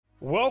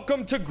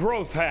Welcome to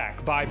Growth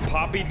Hack by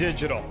Poppy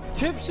Digital.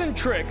 Tips and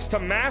tricks to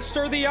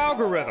master the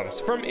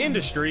algorithms from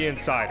industry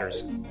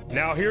insiders.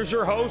 Now here's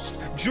your host,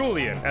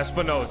 Julian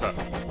Espinoza.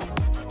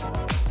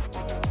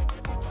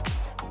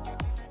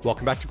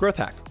 Welcome back to Growth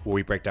Hack, where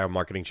we break down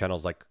marketing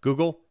channels like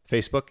Google,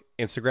 Facebook,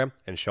 Instagram,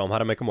 and show them how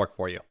to make them work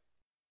for you.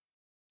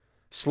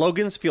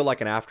 Slogans feel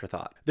like an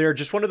afterthought. They're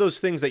just one of those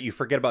things that you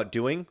forget about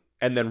doing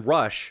and then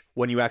rush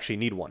when you actually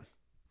need one.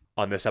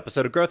 On this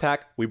episode of Growth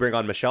Hack, we bring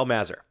on Michelle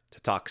Mazur to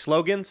talk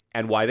slogans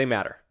and why they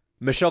matter.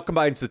 Michelle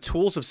combines the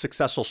tools of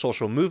successful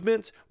social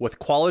movement with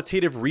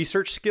qualitative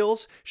research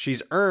skills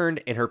she's earned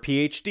in her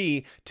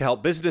PhD to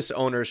help business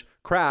owners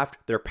craft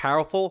their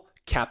powerful,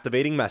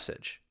 captivating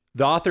message.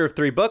 The author of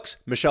 3 books,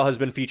 Michelle has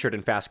been featured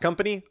in Fast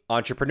Company,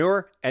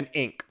 Entrepreneur, and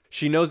Inc.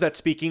 She knows that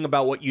speaking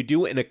about what you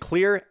do in a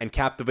clear and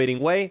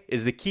captivating way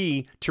is the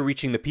key to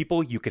reaching the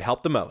people you could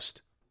help the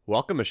most.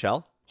 Welcome,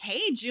 Michelle.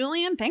 Hey,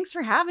 Julian. Thanks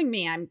for having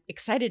me. I'm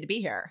excited to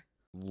be here.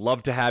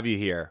 Love to have you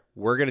here.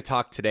 We're going to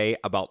talk today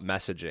about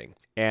messaging.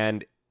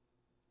 And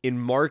in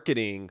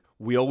marketing,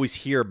 we always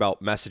hear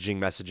about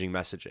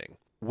messaging.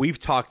 We've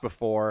talked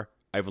before.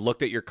 I've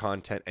looked at your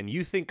content, and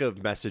you think of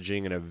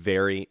messaging in a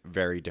very,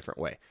 very different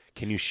way.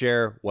 Can you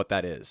share what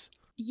that is?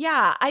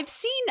 Yeah,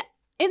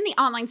 in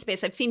the online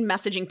space, I've seen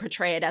messaging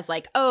portrayed as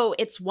like, oh,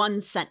 it's one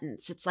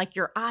sentence. It's like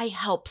your I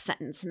help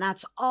sentence, and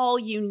that's all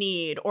you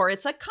need. Or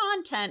it's a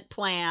content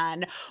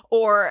plan,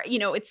 or,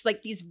 it's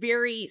like these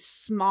very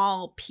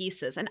small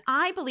pieces. And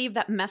I believe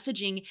that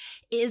messaging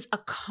is a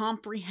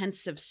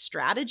comprehensive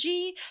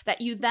strategy that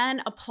you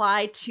then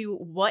apply to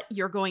what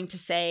you're going to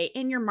say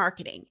in your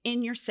marketing,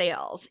 in your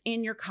sales,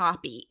 in your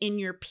copy, in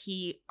your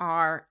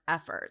PR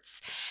efforts.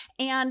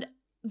 And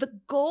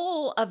the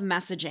goal of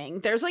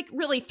messaging, there's like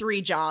really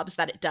 3 jobs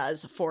that it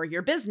does for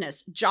your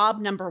business. Job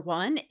number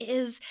 1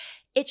 is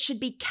it should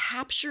be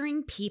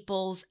capturing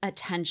people's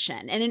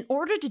attention. And in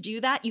order to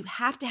do that, you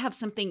have to have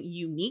something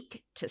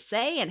unique to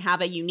say and have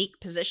a unique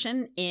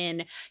position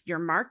in your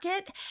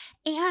market.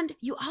 And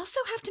you also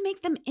have to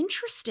make them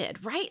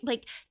interested, right?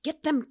 Like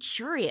get them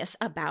curious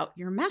about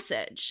your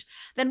message.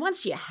 Then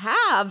once you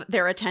have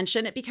their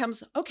attention, it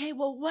becomes, okay,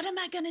 well, what am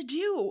I going to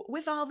do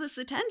with all this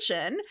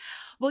attention?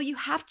 Well, you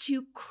have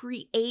to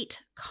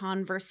create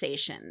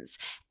conversations.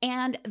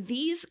 And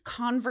these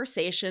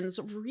conversations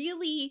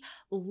really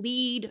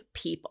lead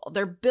people.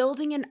 They're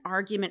building an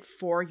argument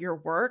for your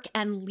work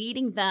and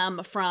leading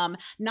them from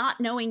not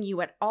knowing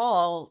you at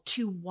all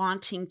to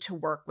wanting to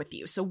work with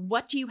you. So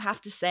what do you have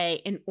to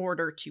say in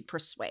order to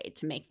persuade,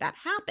 to make that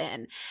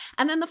happen?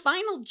 And then the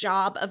final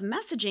job of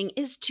messaging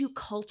is to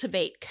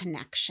cultivate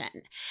connection.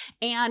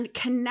 And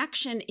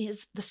connection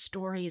is the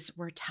stories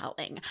we're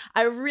telling.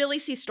 I really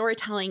see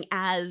storytelling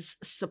as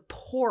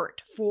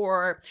support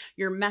for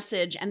your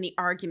message and the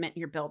argument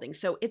you're building.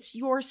 So it's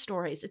your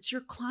stories, it's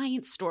your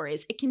client's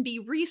stories, it can be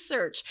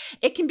research,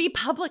 it can be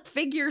public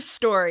figure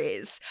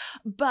stories.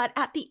 But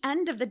at the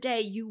end of the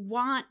day, you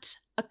want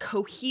a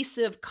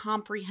cohesive,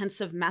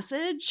 comprehensive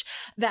message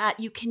that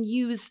you can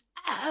use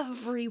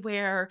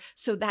everywhere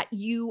so that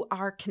you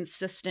are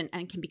consistent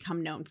and can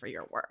become known for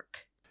your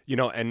work.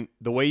 And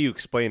the way you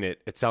explain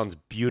it, it sounds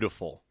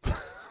beautiful.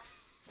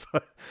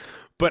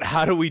 But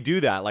how do we do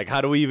that? Like,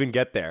 how do we even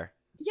get there?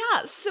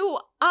 Yeah, so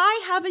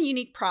I have a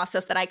unique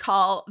process that I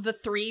call the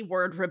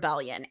 3-word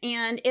rebellion.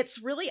 And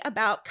it's really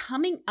about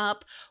coming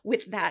up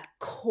with that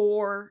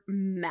core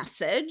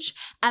message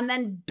and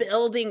then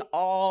building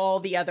all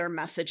the other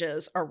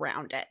messages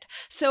around it.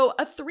 So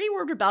a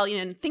 3-word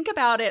rebellion, think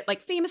about it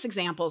like famous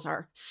examples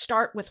are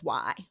start with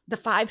why, the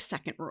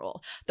 5-second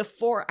rule, the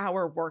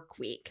 4-hour work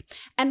week.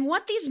 And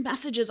what these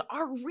messages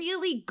are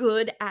really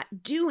good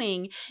at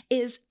doing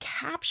is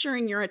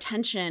capturing your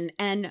attention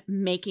and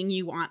making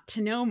you want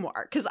to know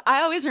more. Because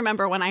I always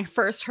remember when I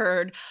first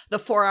heard the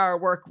 4-hour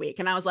work week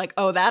and I was like,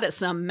 oh, that is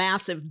some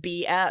massive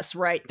BS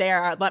right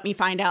there. Let me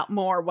find out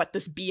more what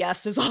this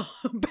BS is all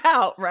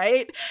about,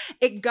 right?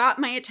 It got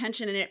my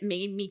attention and it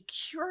made me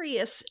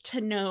curious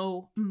to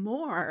know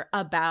more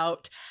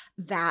about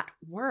that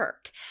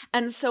work.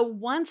 And so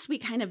once we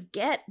kind of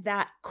get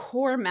that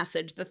core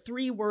message, the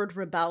 3-word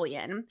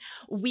rebellion,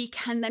 we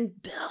can then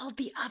build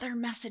the other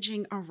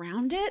messaging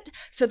around it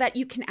so that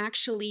you can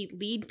actually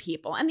lead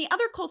people. And the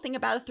other cool thing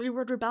about a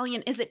 3-word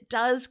rebellion is it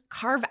does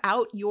carve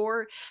out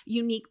your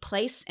unique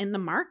place in the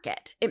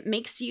market. It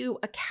makes you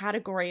a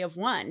category of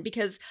one,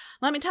 because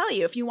let me tell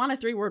you, if you want a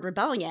 3-word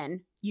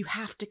rebellion, you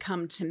have to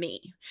come to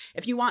me.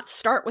 If you want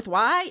start with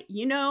why,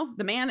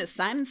 the man is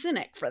Simon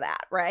Sinek for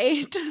that,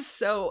 right?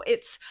 So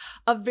it's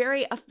a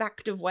very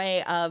effective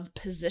way of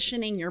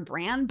positioning your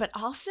brand, but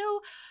also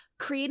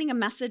creating a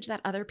message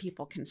that other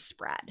people can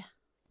spread.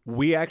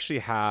 We actually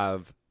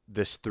have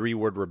this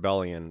 3-word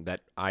rebellion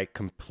that I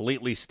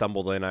completely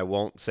stumbled in. I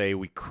won't say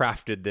we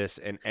crafted this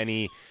in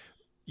any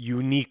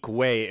unique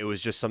way. It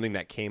was just something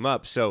that came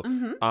up. So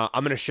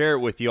I'm going to share it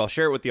with you. I'll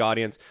share it with the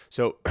audience.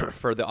 So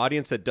for the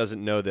audience that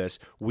doesn't know this,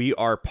 we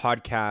are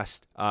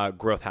podcast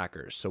growth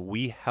hackers. So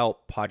we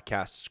help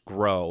podcasts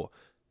grow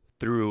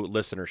through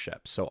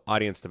listenership, so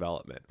audience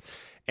development.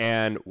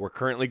 And we're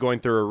currently going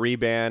through a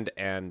reband,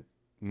 and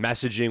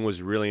messaging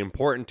was really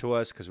important to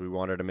us because we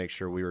wanted to make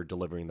sure we were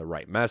delivering the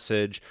right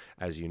message,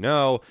 as you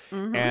know.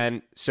 Mm-hmm.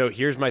 And so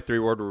here's my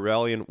 3-word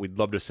rebellion. We'd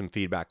love to some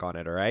feedback on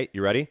it. All right,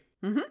 you ready?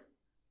 Mm-hmm.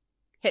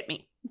 Hit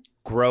me.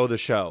 Grow the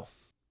show.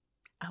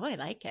 Oh, I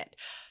like it.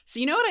 So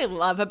you know what I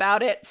love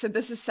about it? So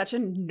this is such a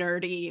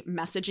nerdy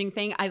messaging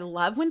thing. I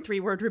love when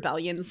 3-word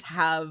rebellions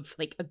have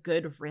like a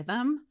good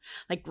rhythm,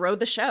 like grow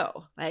the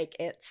show. Like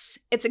it's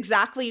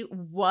exactly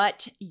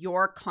what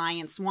your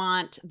clients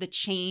want, the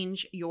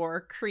change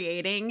you're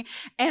creating.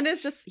 And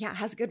it's just, yeah, it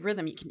has a good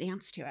rhythm. You can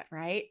dance to it,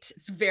 right?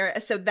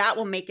 So that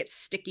will make it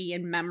sticky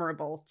and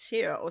memorable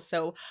too.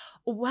 So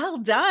well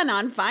done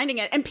on finding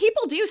it. And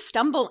people do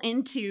stumble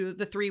into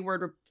the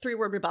 3-word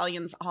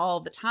rebellions all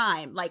the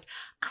time. Like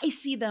I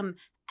see them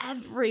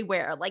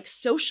everywhere, like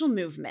social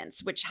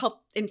movements, which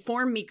help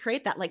inform me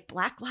create that, like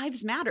Black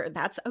Lives Matter.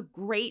 That's a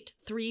great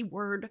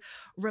 3-word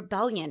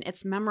rebellion.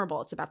 It's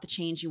memorable. It's about the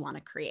change you want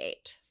to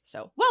create.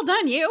 So well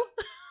done, you.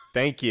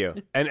 Thank you.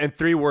 And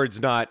 3 words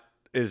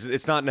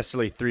it's not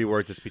necessarily 3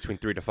 words. It's between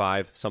 3 to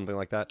 5, something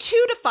like that.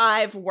 2 to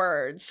 5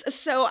 words.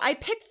 So I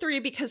picked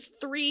 3 because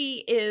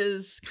 3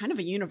 is kind of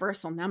a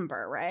universal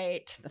number,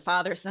 right? The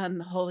Father, Son,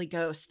 the Holy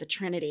Ghost, the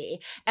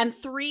Trinity. And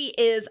 3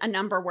 is a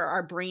number where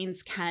our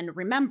brains can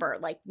remember.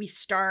 Like we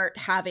start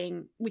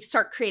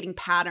creating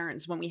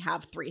patterns when we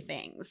have 3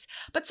 things.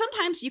 But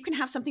sometimes you can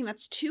have something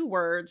that's 2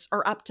 words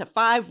or up to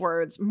 5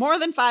 words. More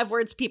than 5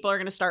 words, people are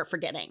going to start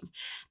forgetting.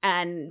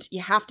 And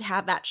you have to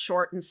have that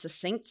short and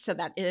succinct so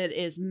that it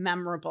is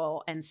memorable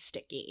and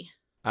sticky.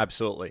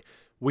 Absolutely.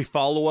 We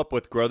follow up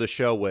with Grow the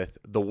Show with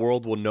the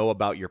world will know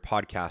about your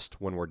podcast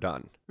when we're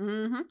done.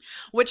 Mm-hmm.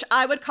 Which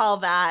I would call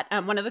that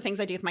one of the things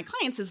I do with my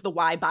clients is the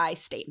why buy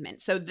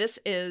statement. So this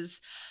is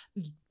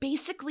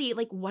basically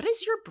like, what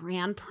is your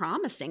brand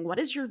promising? What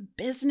is your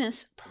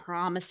business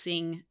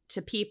promising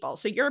to people?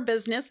 So your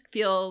business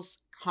feels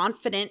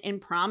confident in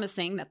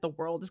promising that the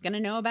world is going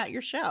to know about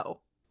your show.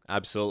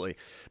 Absolutely.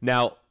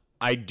 Now,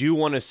 I do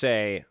want to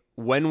say,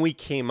 when we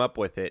came up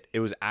with it, it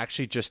was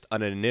actually just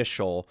an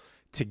initial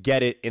to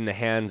get it in the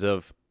hands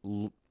of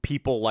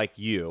people like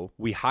you.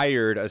 We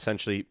hired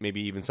essentially maybe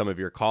even some of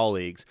your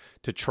colleagues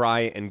to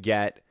try and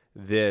get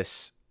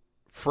this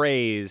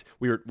phrase.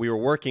 We were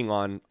working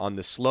on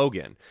the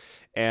slogan.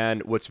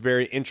 And what's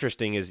very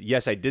interesting is,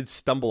 yes, I did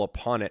stumble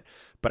upon it,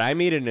 but I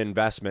made an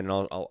investment,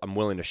 and I'm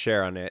willing to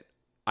share on it.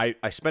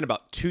 I spent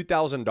about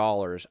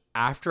 $2,000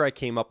 after I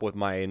came up with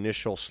my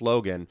initial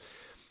slogan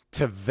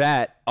to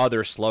vet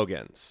other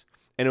slogans.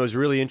 And it was a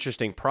really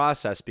interesting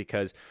process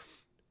because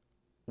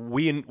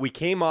we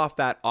came off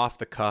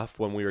the cuff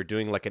when we were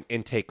doing like an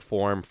intake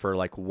form for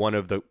like one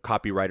of the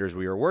copywriters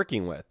we were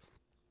working with.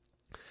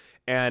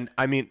 And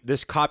I mean,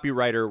 this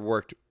copywriter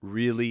worked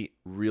really,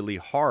 really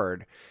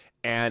hard,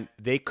 and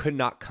they could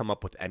not come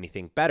up with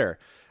anything better.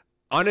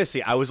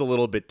 Honestly, I was a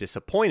little bit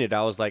disappointed.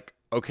 I was like,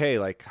 okay,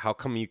 like how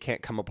come you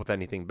can't come up with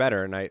anything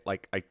better? And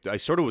I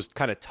sort of was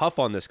kind of tough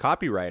on this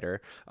copywriter,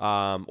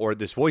 or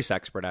this voice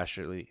expert,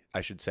 actually,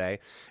 I should say.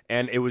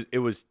 And it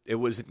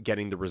wasn't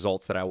getting the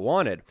results that I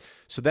wanted.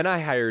 So then I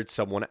hired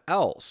someone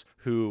else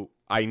who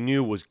I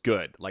knew was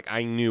good. Like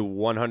I knew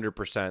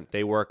 100%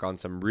 they work on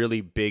some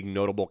really big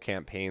notable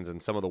campaigns,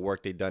 and some of the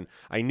work they'd done,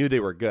 I knew they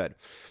were good.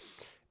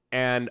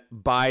 And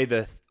by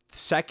the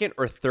second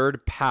or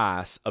third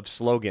pass of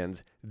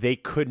slogans, they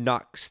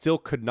still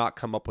could not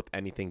come up with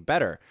anything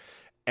better.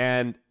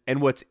 And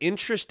what's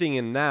interesting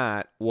in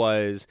that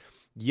was,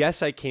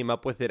 yes, I came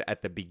up with it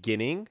at the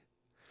beginning,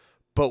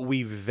 but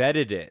we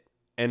vetted it,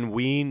 and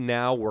we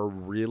now were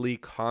really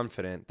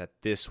confident that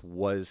this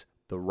was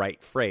the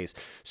right phrase.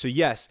 So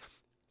yes,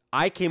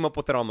 I came up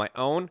with it on my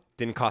own,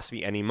 didn't cost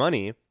me any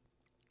money,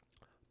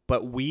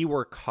 but we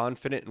were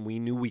confident and we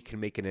knew we could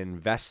make an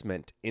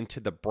investment into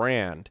the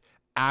brand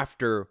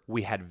after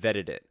we had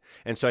vetted it.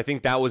 And so I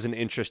think that was an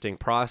interesting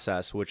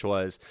process, which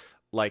was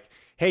like,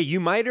 hey,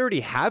 you might already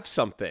have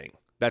something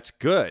that's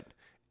good,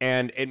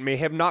 and it may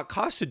have not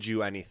costed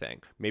you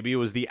anything. Maybe it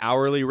was the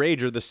hourly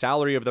wage or the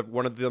salary of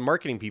one of the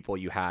marketing people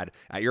you had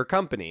at your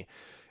company.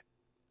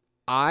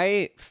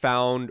 I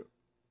found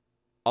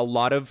a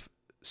lot of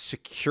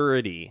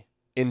security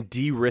in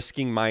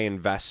de-risking my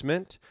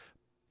investment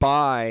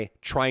by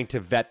trying to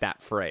vet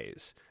that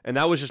phrase. And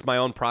that was just my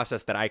own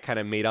process that I kind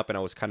of made up, and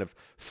I was kind of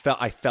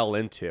I fell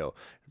into.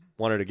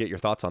 Wanted to get your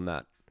thoughts on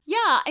that.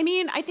 Yeah, I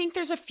mean, I think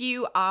there's a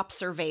few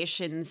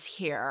observations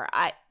here.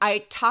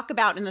 I talk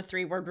about in the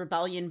 3-word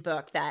rebellion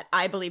book that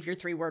I believe your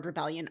 3-word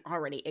rebellion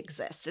already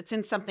exists. It's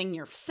in something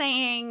you're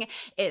saying.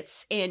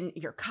 It's in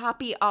your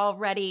copy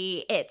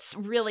already. It's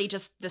really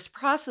just this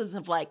process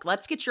of like,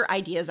 let's get your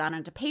ideas out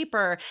onto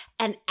paper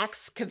and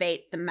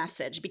excavate the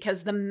message,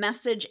 because the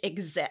message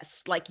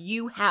exists. Like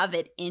you have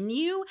it in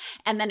you,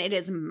 and then it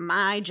is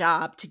my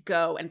job to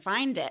go and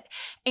find it.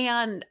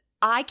 And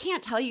I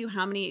can't tell you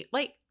how many,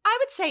 like, I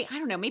would say, I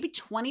don't know, maybe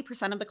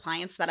 20% of the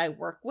clients that I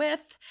work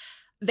with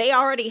they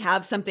already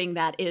have something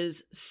that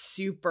is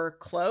super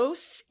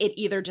close. It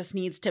either just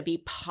needs to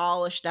be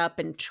polished up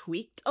and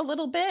tweaked a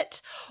little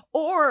bit,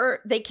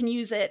 or they can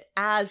use it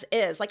as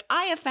is. Like,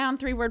 I have found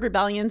 3-word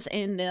rebellions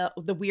in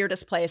the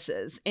weirdest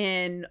places.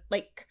 In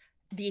like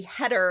the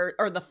header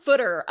or the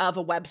footer of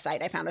a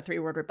website, I found a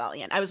 3-word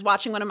rebellion. I was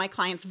watching one of my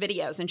clients'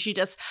 videos and she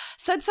just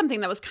said something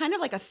that was kind of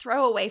like a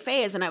throwaway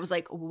phrase. And I was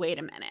like, wait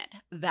a minute,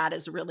 that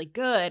is really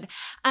good.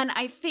 And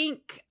I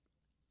think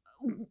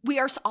we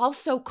are all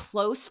so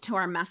close to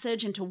our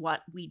message and to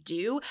what we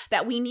do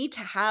that we need to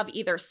have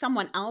either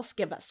someone else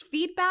give us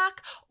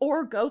feedback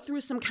or go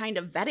through some kind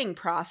of vetting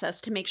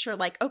process to make sure,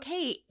 like,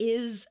 okay,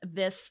 is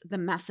this the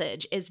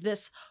message? Is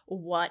this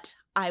what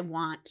I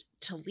want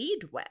to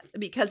lead with?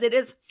 Because it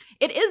is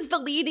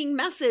the leading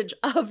message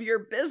of your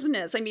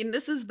business. I mean,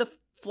 this is the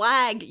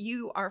flag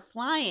you are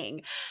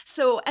flying.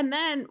 So, and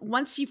then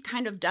once you've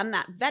kind of done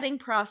that vetting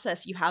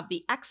process, you have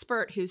the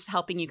expert who's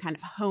helping you kind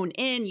of hone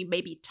in. You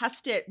maybe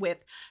test it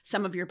with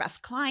some of your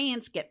best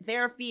clients, get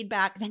their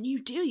feedback. Then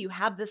you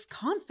have this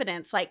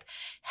confidence like,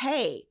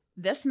 hey,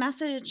 this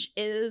message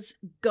is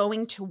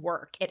going to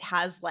work. It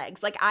has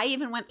legs. Like, I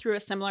even went through a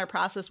similar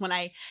process when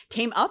I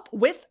came up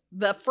with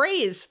the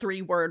phrase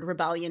 3-word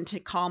rebellion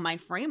to call my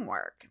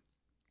framework.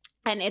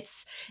 And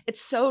it's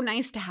so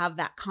nice to have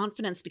that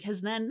confidence,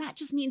 because then that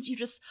just means you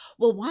just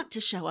will want to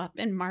show up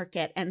and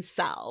market and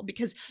sell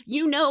because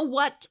you know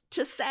what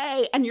to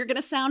say and you're going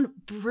to sound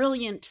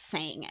brilliant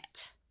saying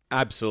it.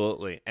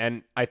 Absolutely.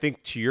 And I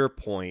think to your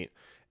point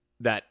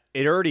that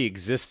it already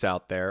exists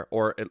out there,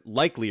 or it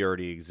likely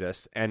already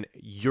exists, and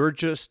you're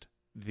just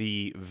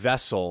the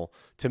vessel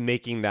to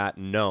making that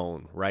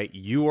known, right?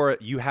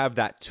 You have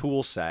that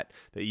tool set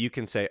that you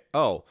can say,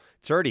 oh,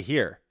 it's already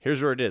here. Here's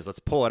where it is. Let's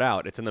pull it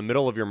out. It's in the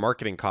middle of your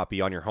marketing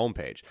copy on your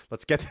homepage.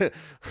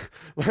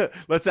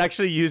 Let's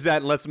actually use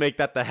that and let's make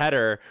that the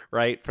header,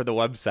 right, for the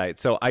website.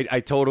 So I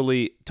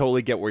totally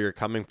get where you're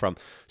coming from.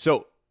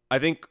 So I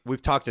think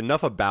we've talked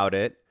enough about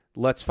it.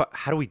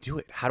 How do we do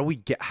it? How do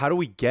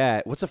we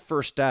get, what's the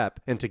first step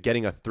into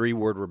getting a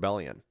 3-word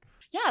rebellion?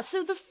 Yeah,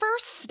 so the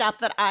first step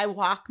that I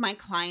walk my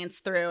clients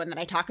through and that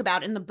I talk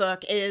about in the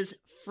book is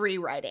free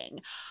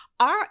writing.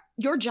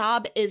 Your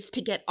job is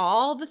to get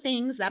all the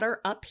things that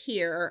are up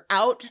here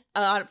out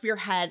of your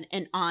head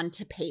and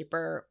onto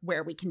paper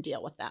where we can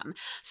deal with them.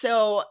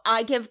 So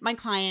I give my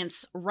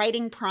clients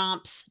writing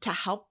prompts to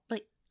help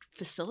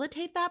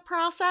facilitate that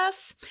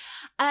process.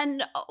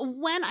 And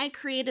when I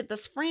created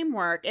this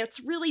framework,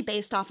 it's really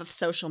based off of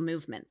social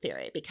movement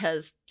theory,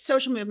 because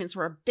social movements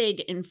were a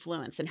big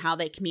influence in how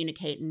they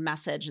communicate and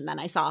message. And then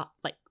I saw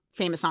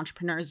famous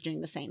entrepreneurs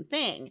doing the same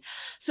thing.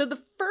 So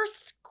the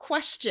first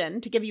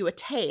question, to give you a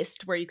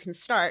taste where you can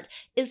start,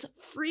 is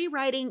free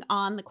writing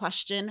on the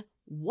question,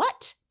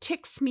 what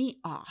ticks me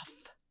off?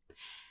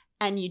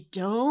 And you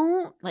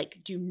do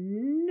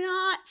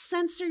not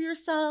censor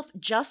yourself,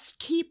 just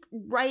keep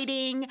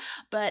writing.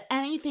 But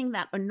anything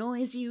that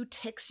annoys you,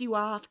 ticks you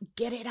off,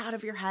 get it out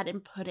of your head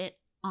and put it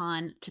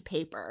on to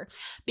paper.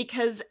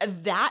 Because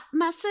that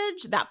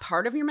message, that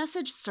part of your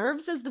message,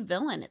 serves as the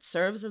villain. It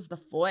serves as the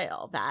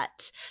foil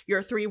that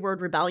your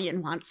 3-word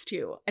rebellion wants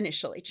to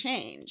initially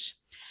change.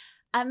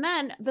 And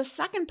then the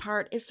second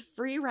part is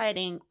free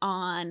writing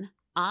on,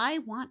 I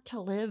want to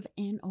live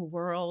in a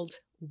world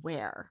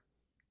where.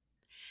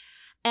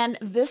 And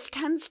this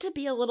tends to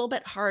be a little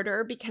bit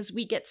harder because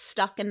we get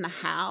stuck in the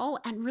how.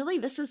 And really,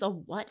 this is a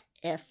what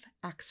if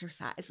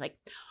exercise. Like,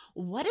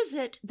 what is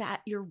it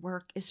that your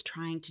work is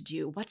trying to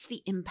do? What's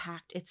the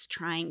impact it's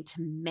trying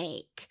to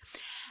make?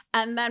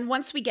 And then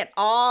once we get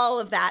all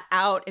of that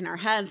out in our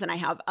heads, and I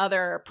have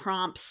other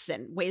prompts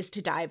and ways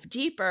to dive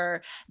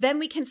deeper, then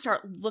we can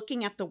start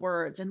looking at the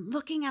words and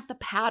looking at the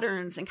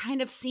patterns and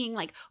kind of seeing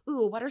like,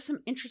 ooh, what are some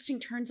interesting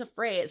turns of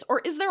phrase?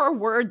 Or is there a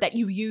word that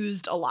you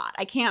used a lot?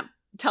 I can't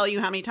tell you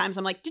how many times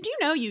I'm like, did you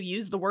know you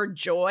used the word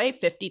joy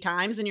 50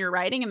 times in your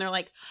writing? And they're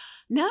like,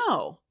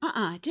 no,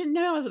 I didn't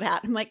know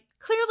that. I'm like,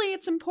 clearly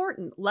it's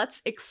important.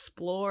 Let's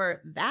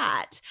explore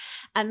that.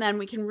 And then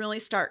we can really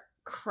start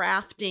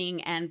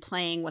crafting and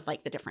playing with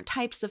the different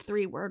types of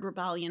 3-word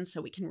rebellion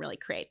so we can really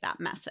create that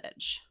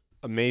message.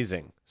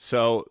 Amazing.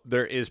 So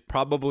there is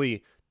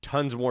probably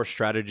tons more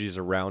strategies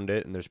around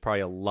it, and there's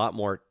probably a lot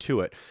more to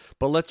it.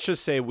 But let's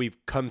just say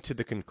we've come to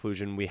the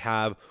conclusion we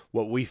have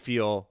what we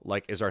feel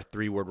like is our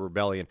 3-word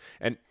rebellion.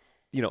 And,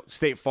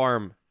 State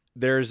Farm,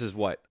 theirs is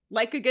what?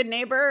 Like a good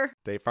neighbor.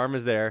 State Farm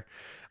is there.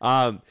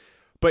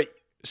 But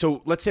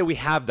so let's say we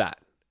have that.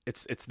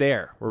 It's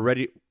there. We're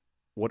ready.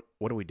 What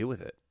do we do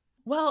with it?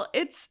 Well,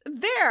 it's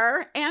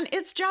there, and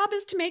its job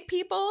is to make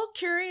people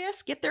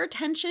curious, get their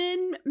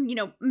attention,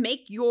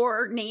 make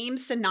your name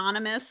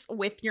synonymous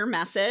with your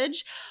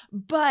message.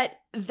 But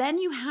then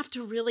you have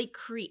to really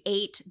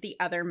create the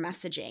other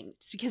messaging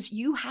because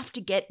you have to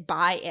get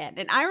buy-in.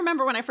 And I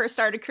remember when I first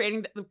started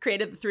created the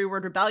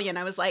 3-word rebellion,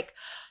 I was like,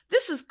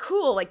 this is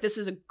cool. This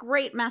is a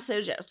great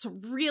message. It's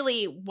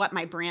really what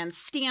my brand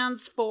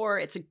stands for.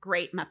 It's a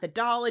great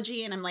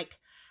methodology. And I'm like,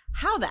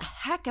 how the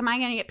heck am I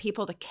going to get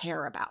people to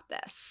care about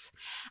this?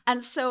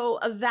 And so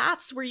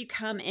that's where you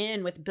come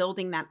in with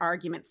building that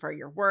argument for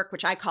your work,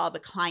 which I call the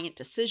client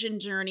decision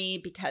journey,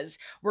 because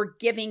we're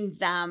giving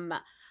them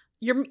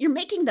you're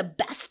making the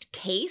best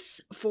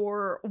case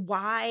for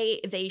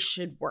why they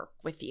should work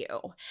with you.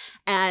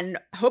 And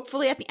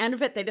hopefully at the end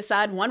of it, they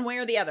decide one way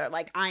or the other,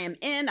 like, I am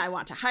in, I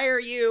want to hire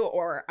you,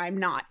 or I'm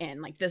not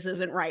in, like, this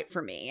isn't right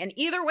for me. And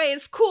either way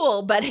is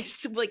cool, but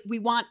it's like, we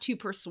want to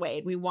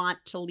persuade, we want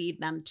to lead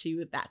them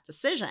to that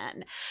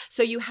decision.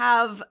 So you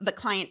have the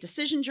client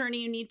decision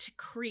journey you need to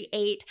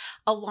create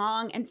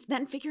along, and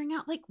then figuring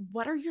out, like,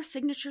 what are your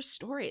signature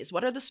stories?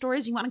 What are the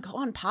stories you want to go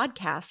on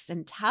podcasts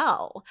and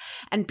tell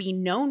and be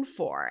known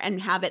for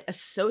and have it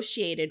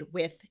associated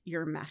with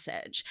your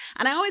message.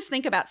 And I always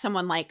think about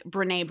someone like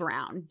Brene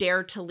Brown,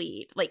 Dare to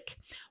Lead. Like,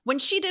 when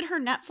she did her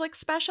Netflix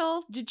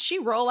special, did she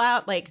roll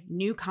out like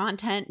new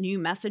content, new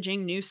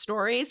messaging, new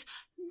stories?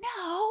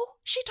 No,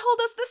 she told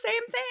us the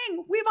same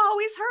thing we've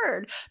always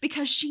heard,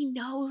 because she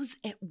knows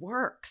it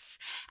works.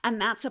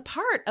 And that's a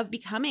part of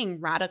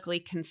becoming radically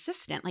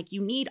consistent. Like,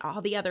 you need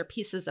all the other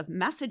pieces of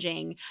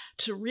messaging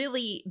to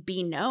really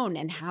be known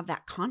and have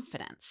that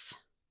confidence.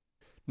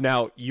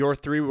 Now, your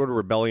 3-word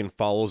rebellion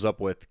follows up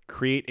with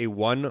create a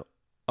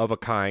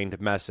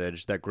one-of-a-kind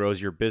message that grows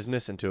your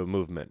business into a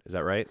movement. Is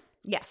that right?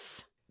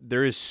 Yes.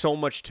 There is so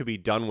much to be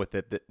done with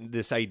it.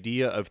 This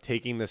idea of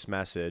taking this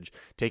message,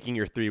 taking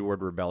your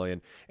 3-word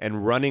rebellion,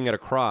 and running it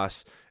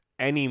across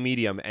any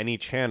medium, any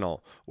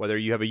channel, whether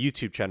you have a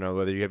YouTube channel,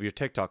 whether you have your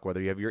TikTok,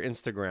 whether you have your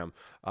Instagram,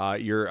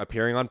 you're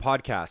appearing on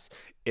podcasts.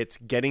 It's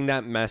getting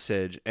that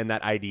message and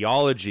that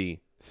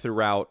ideology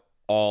throughout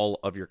all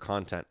of your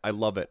content. I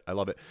love it. I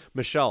love it.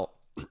 Michelle,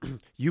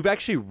 you've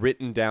actually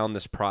written down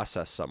this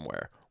process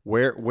somewhere.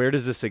 Where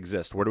does this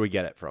exist? Where do we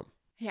get it from?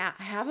 Yeah,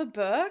 I have a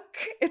book.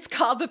 It's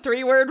called The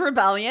 3-Word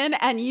Rebellion,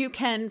 and you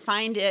can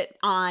find it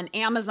on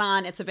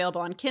Amazon. It's available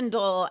on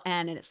Kindle,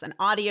 and it's an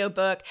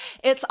audiobook.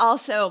 It's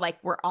also like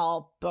where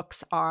all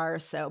books are,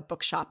 so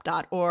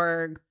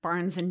bookshop.org,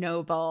 Barnes &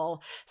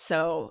 Noble.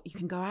 So you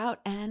can go out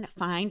and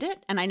find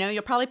it, and I know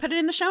you'll probably put it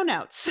in the show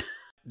notes.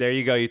 There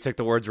you go. You took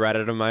the words right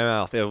out of my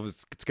mouth.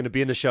 It's going to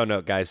be in the show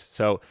note, guys.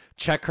 So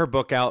check her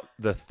book out,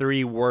 The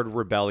 3-Word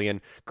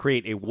Rebellion.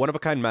 Create a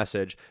one-of-a-kind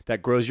message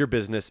that grows your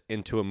business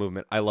into a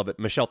movement. I love it.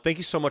 Michelle, thank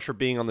you so much for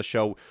being on the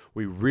show.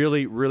 We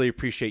really, really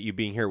appreciate you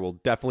being here. We'll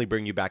definitely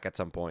bring you back at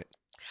some point.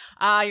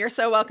 You're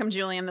so welcome,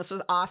 Julian. This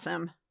was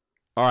awesome.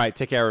 All right.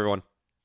 Take care, everyone.